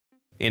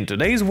In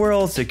today's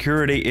world,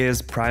 security is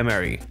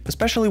primary,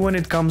 especially when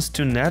it comes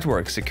to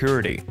network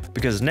security,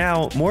 because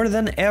now, more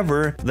than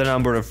ever, the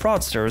number of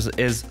fraudsters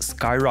is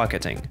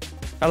skyrocketing.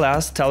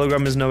 Alas,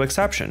 Telegram is no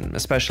exception,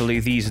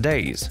 especially these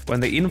days, when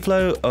the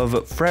inflow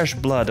of fresh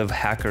blood of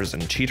hackers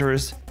and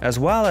cheaters, as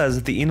well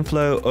as the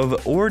inflow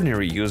of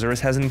ordinary users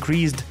has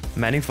increased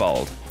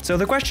manifold. So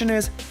the question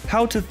is,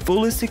 how to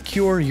fully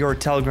secure your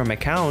Telegram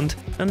account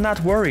and not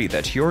worry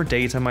that your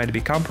data might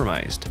be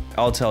compromised.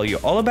 I'll tell you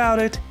all about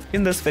it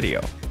in this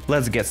video.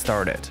 Let's get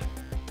started.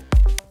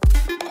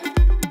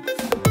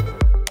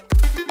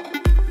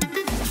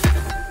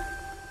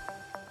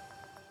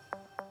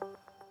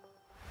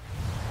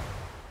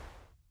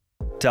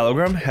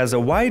 Telegram has a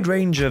wide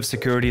range of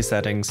security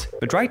settings,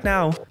 but right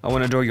now I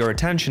want to draw your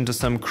attention to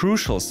some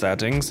crucial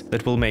settings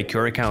that will make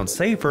your account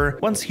safer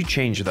once you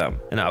change them.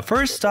 And our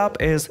first stop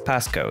is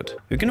Passcode.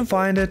 You can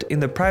find it in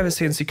the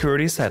privacy and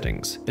security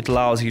settings. It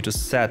allows you to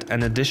set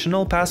an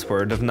additional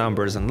password of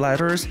numbers and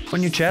letters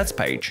on your chats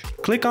page.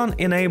 Click on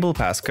Enable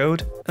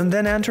Passcode and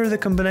then enter the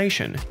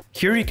combination.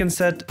 Here you can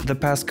set the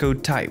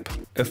passcode type.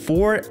 A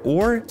 4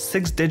 or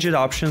 6-digit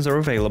options are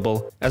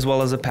available, as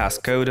well as a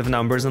passcode of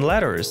numbers and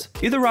letters.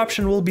 Either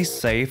option will be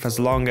safe as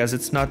long as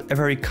it's not a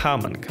very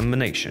common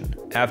combination.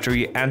 After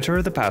you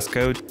enter the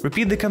passcode,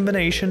 repeat the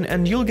combination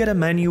and you'll get a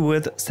menu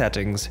with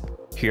settings.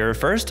 Here,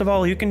 first of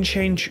all, you can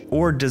change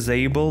or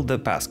disable the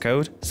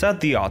passcode,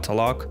 set the auto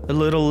lock. A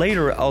little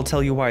later I'll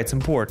tell you why it's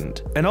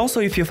important. And also,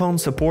 if your phone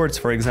supports,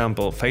 for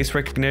example, face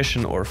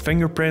recognition or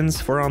fingerprints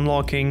for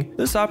unlocking,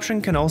 this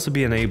option can also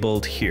be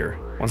enabled here.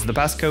 Once the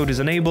passcode is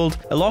enabled,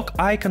 a lock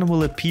icon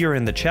will appear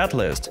in the chat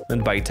list,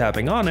 and by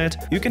tapping on it,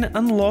 you can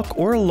unlock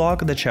or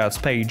lock the chat's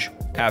page.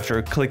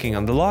 After clicking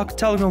on the lock,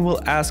 Telegram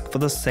will ask for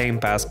the same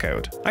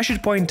passcode. I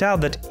should point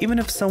out that even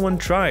if someone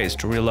tries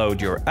to reload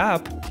your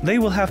app, they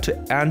will have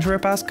to enter a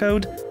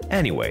passcode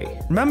anyway.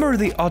 Remember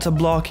the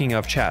auto-blocking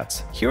of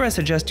chats. Here I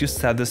suggest you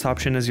set this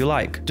option as you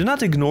like. Do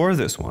not ignore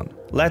this one.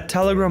 Let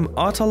Telegram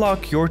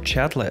auto-lock your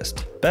chat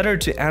list. Better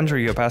to enter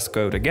your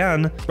passcode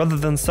again, rather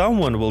than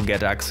someone will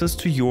get access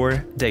to your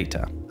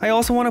data. I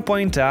also want to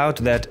point out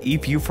that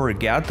if you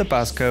forget the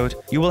passcode,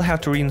 you will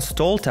have to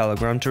reinstall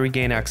Telegram to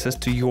regain access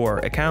to your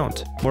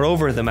account.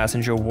 Moreover, the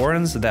messenger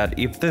warns that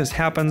if this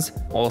happens,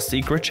 all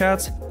secret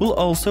chats will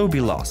also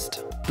be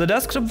lost. The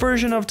desktop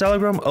version of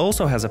Telegram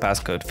also has a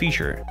passcode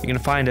feature. You can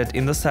find it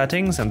in the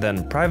settings and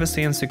then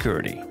privacy and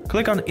security.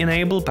 Click on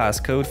Enable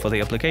Passcode for the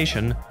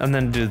application and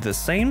then do the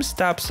same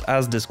steps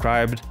as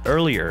described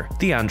earlier.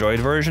 The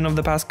Android version of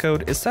the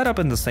passcode is set up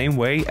in the same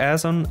way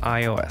as on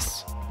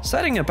iOS.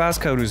 Setting a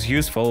passcode is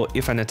useful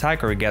if an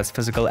attacker gets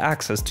physical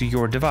access to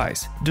your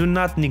device. Do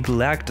not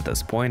neglect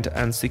this point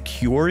and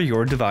secure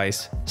your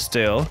device.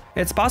 Still,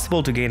 it's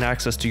possible to gain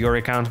access to your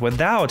account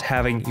without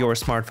having your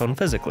smartphone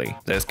physically.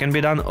 This can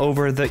be done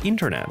over the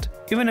internet,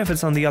 even if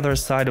it's on the other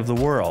side of the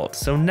world.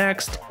 So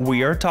next,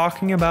 we are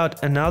talking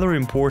about another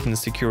important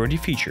security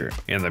feature.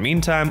 In the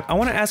meantime, I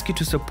want to ask you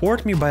to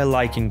support me by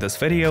liking this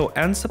video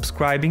and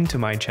subscribing to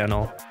my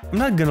channel. I'm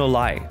not gonna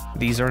lie,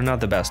 these are not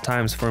the best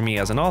times for me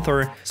as an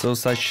author, so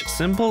such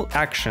simple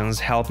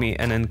actions help me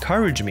and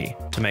encourage me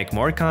to make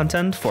more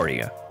content for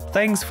you.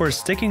 Thanks for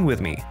sticking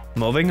with me.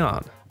 Moving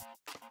on.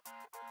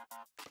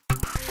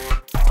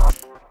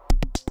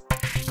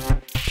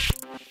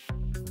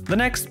 The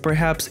next,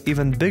 perhaps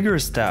even bigger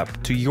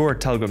step to your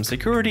Telegram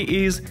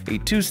security is a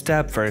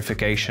two-step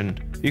verification.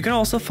 You can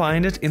also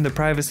find it in the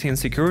privacy and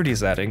security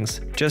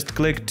settings. Just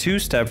click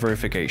TwoStep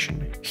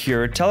Verification.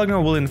 Here,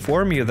 Telegram will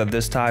inform you that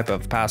this type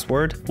of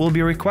password will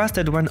be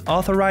requested when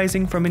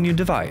authorizing from a new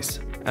device,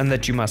 and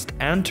that you must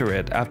enter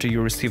it after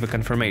you receive a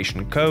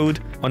confirmation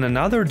code on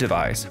another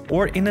device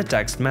or in a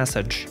text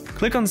message.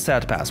 Click on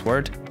Set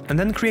Password and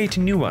then create a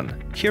new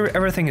one. Here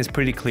everything is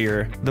pretty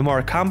clear. The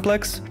more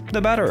complex,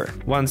 the better.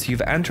 Once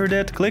you've entered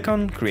it, click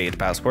on Create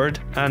Password,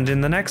 and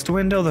in the next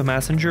window the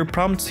messenger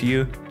prompts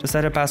you to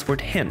set a password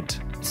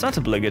hint. It's not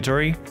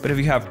obligatory, but if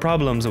you have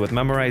problems with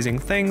memorizing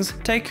things,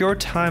 take your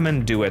time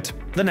and do it.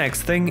 The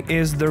next thing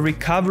is the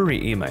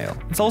recovery email.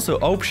 It's also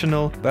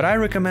optional, but I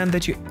recommend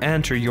that you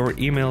enter your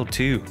email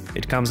too.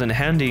 It comes in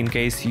handy in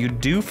case you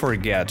do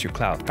forget your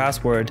cloud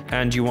password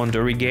and you want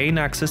to regain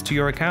access to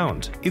your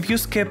account. If you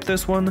skip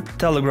this one,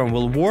 Telegram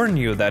will warn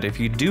you that if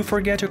you do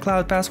forget your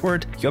cloud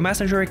password, your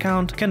Messenger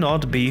account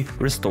cannot be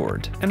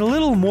restored. And a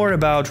little more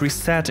about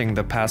resetting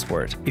the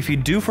password. If you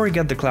do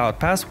forget the cloud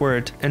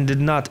password and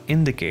did not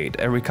indicate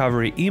a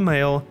recovery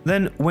email,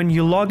 then when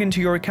you log into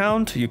your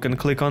account, you can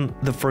click on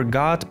the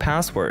Forgot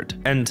Password,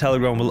 and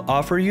Telegram will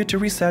offer you to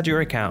reset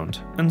your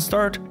account and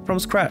start from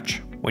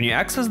scratch. When you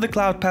access the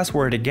cloud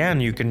password again,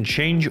 you can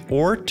change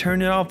or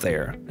turn it off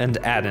there and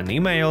add an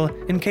email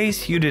in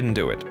case you didn't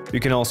do it. You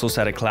can also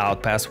set a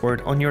cloud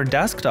password on your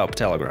desktop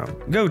Telegram.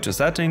 Go to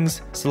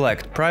Settings,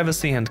 select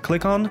Privacy and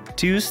click on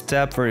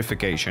Two-Step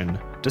Verification.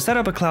 To set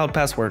up a cloud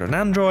password on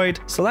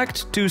Android,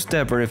 select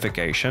Two-Step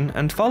Verification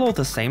and follow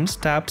the same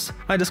steps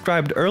I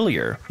described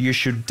earlier. You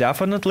should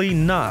definitely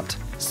not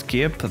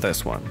skip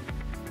this one.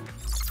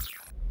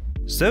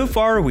 So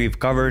far, we've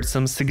covered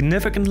some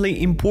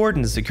significantly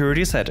important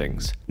security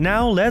settings.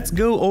 Now let's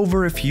go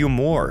over a few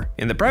more.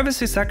 In the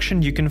privacy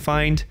section, you can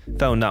find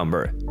phone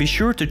number. Be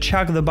sure to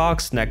check the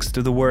box next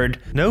to the word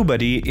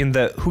nobody in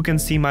the who can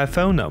see my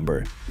phone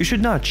number. You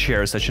should not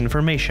share such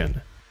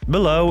information.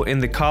 Below, in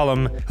the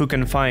column who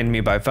can find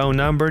me by phone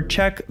number,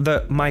 check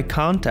the My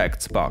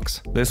Contacts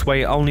box. This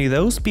way, only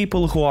those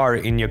people who are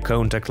in your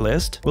contact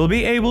list will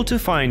be able to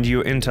find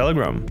you in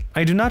Telegram.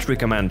 I do not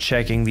recommend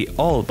checking the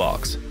All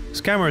box.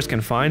 Scammers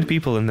can find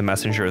people in the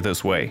messenger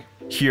this way.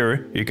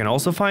 Here, you can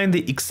also find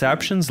the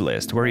exceptions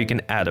list, where you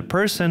can add a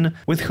person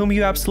with whom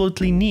you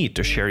absolutely need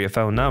to share your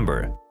phone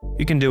number.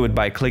 You can do it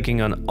by clicking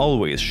on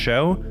Always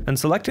Show and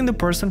selecting the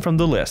person from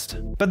the list.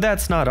 But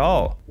that's not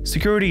all.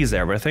 Security is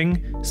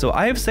everything, so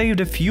I have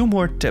saved a few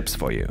more tips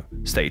for you.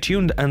 Stay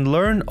tuned and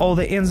learn all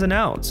the ins and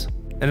outs.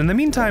 And in the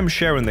meantime,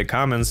 share in the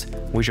comments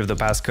which of the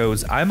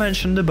passcodes I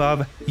mentioned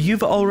above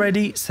you've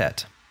already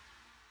set.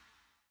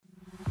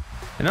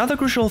 Another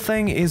crucial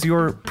thing is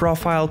your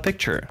profile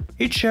picture.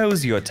 It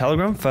shows your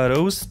Telegram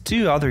photos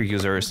to other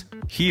users.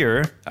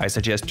 Here, I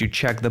suggest you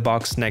check the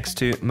box next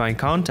to My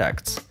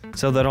Contacts,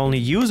 so that only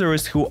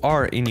users who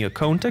are in your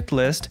contact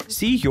list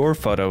see your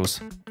photos.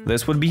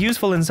 This would be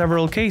useful in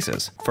several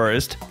cases.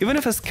 First, even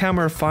if a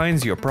scammer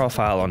finds your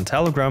profile on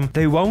Telegram,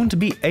 they won't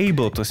be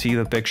able to see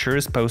the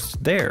pictures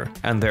posted there,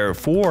 and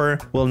therefore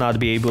will not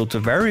be able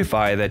to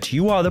verify that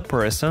you are the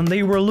person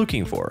they were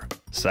looking for.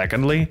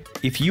 Secondly,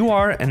 if you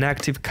are an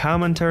active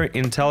commenter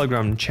in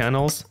Telegram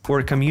channels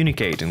or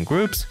communicate in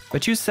groups,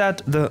 but you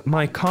set the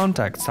My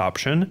Contacts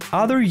option,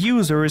 other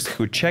users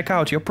who check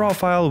out your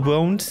profile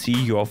won't see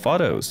your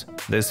photos.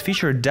 This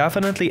feature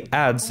definitely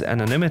adds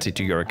anonymity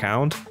to your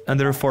account and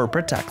therefore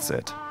protects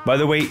it. By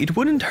the way, it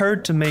wouldn't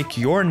hurt to make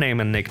your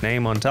name and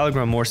nickname on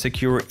Telegram more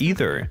secure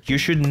either. You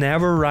should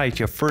never write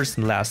your first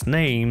and last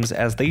names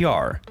as they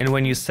are. And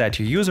when you set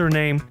your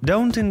username,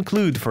 don't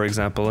include, for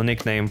example, a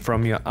nickname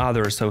from your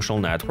other social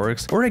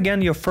networks or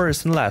again your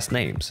first and last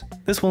names.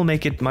 This will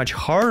make it much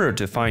harder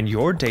to find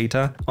your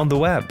data on the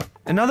web.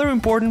 Another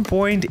important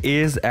point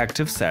is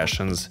active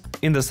sessions.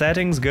 In the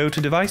settings, go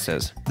to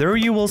Devices. There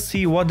you will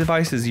see what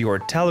devices your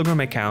Telegram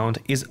account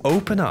is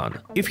open on.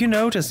 If you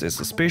notice a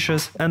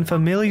suspicious and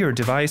familiar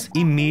device,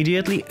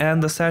 immediately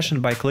end the session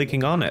by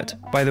clicking on it.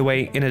 By the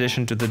way, in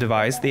addition to the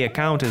device the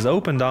account is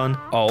opened on,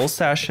 all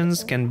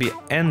sessions can be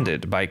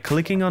ended by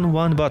clicking on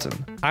one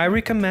button. I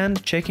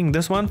recommend checking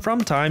this one from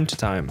time to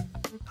time.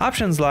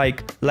 Options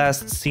like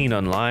last seen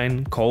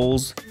online,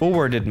 calls,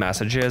 forwarded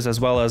messages, as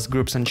well as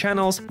groups and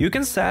channels you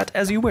can set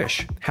as you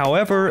wish.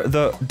 However,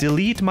 the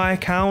delete my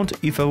account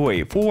if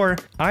away for,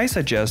 I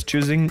suggest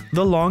choosing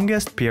the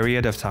longest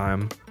period of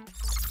time.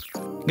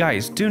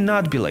 Guys, do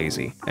not be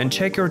lazy and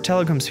check your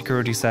Telegram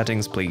security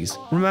settings, please.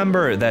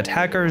 Remember that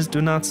hackers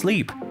do not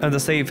sleep and the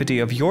safety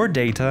of your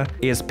data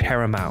is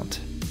paramount.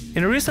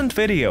 In a recent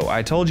video,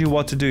 I told you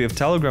what to do if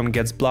Telegram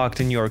gets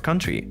blocked in your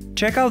country.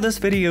 Check out this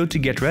video to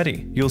get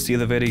ready. You'll see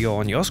the video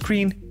on your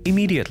screen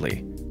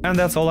immediately. And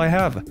that's all I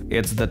have.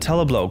 It's the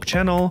Teleblog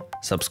channel.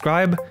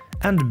 Subscribe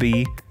and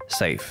be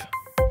safe.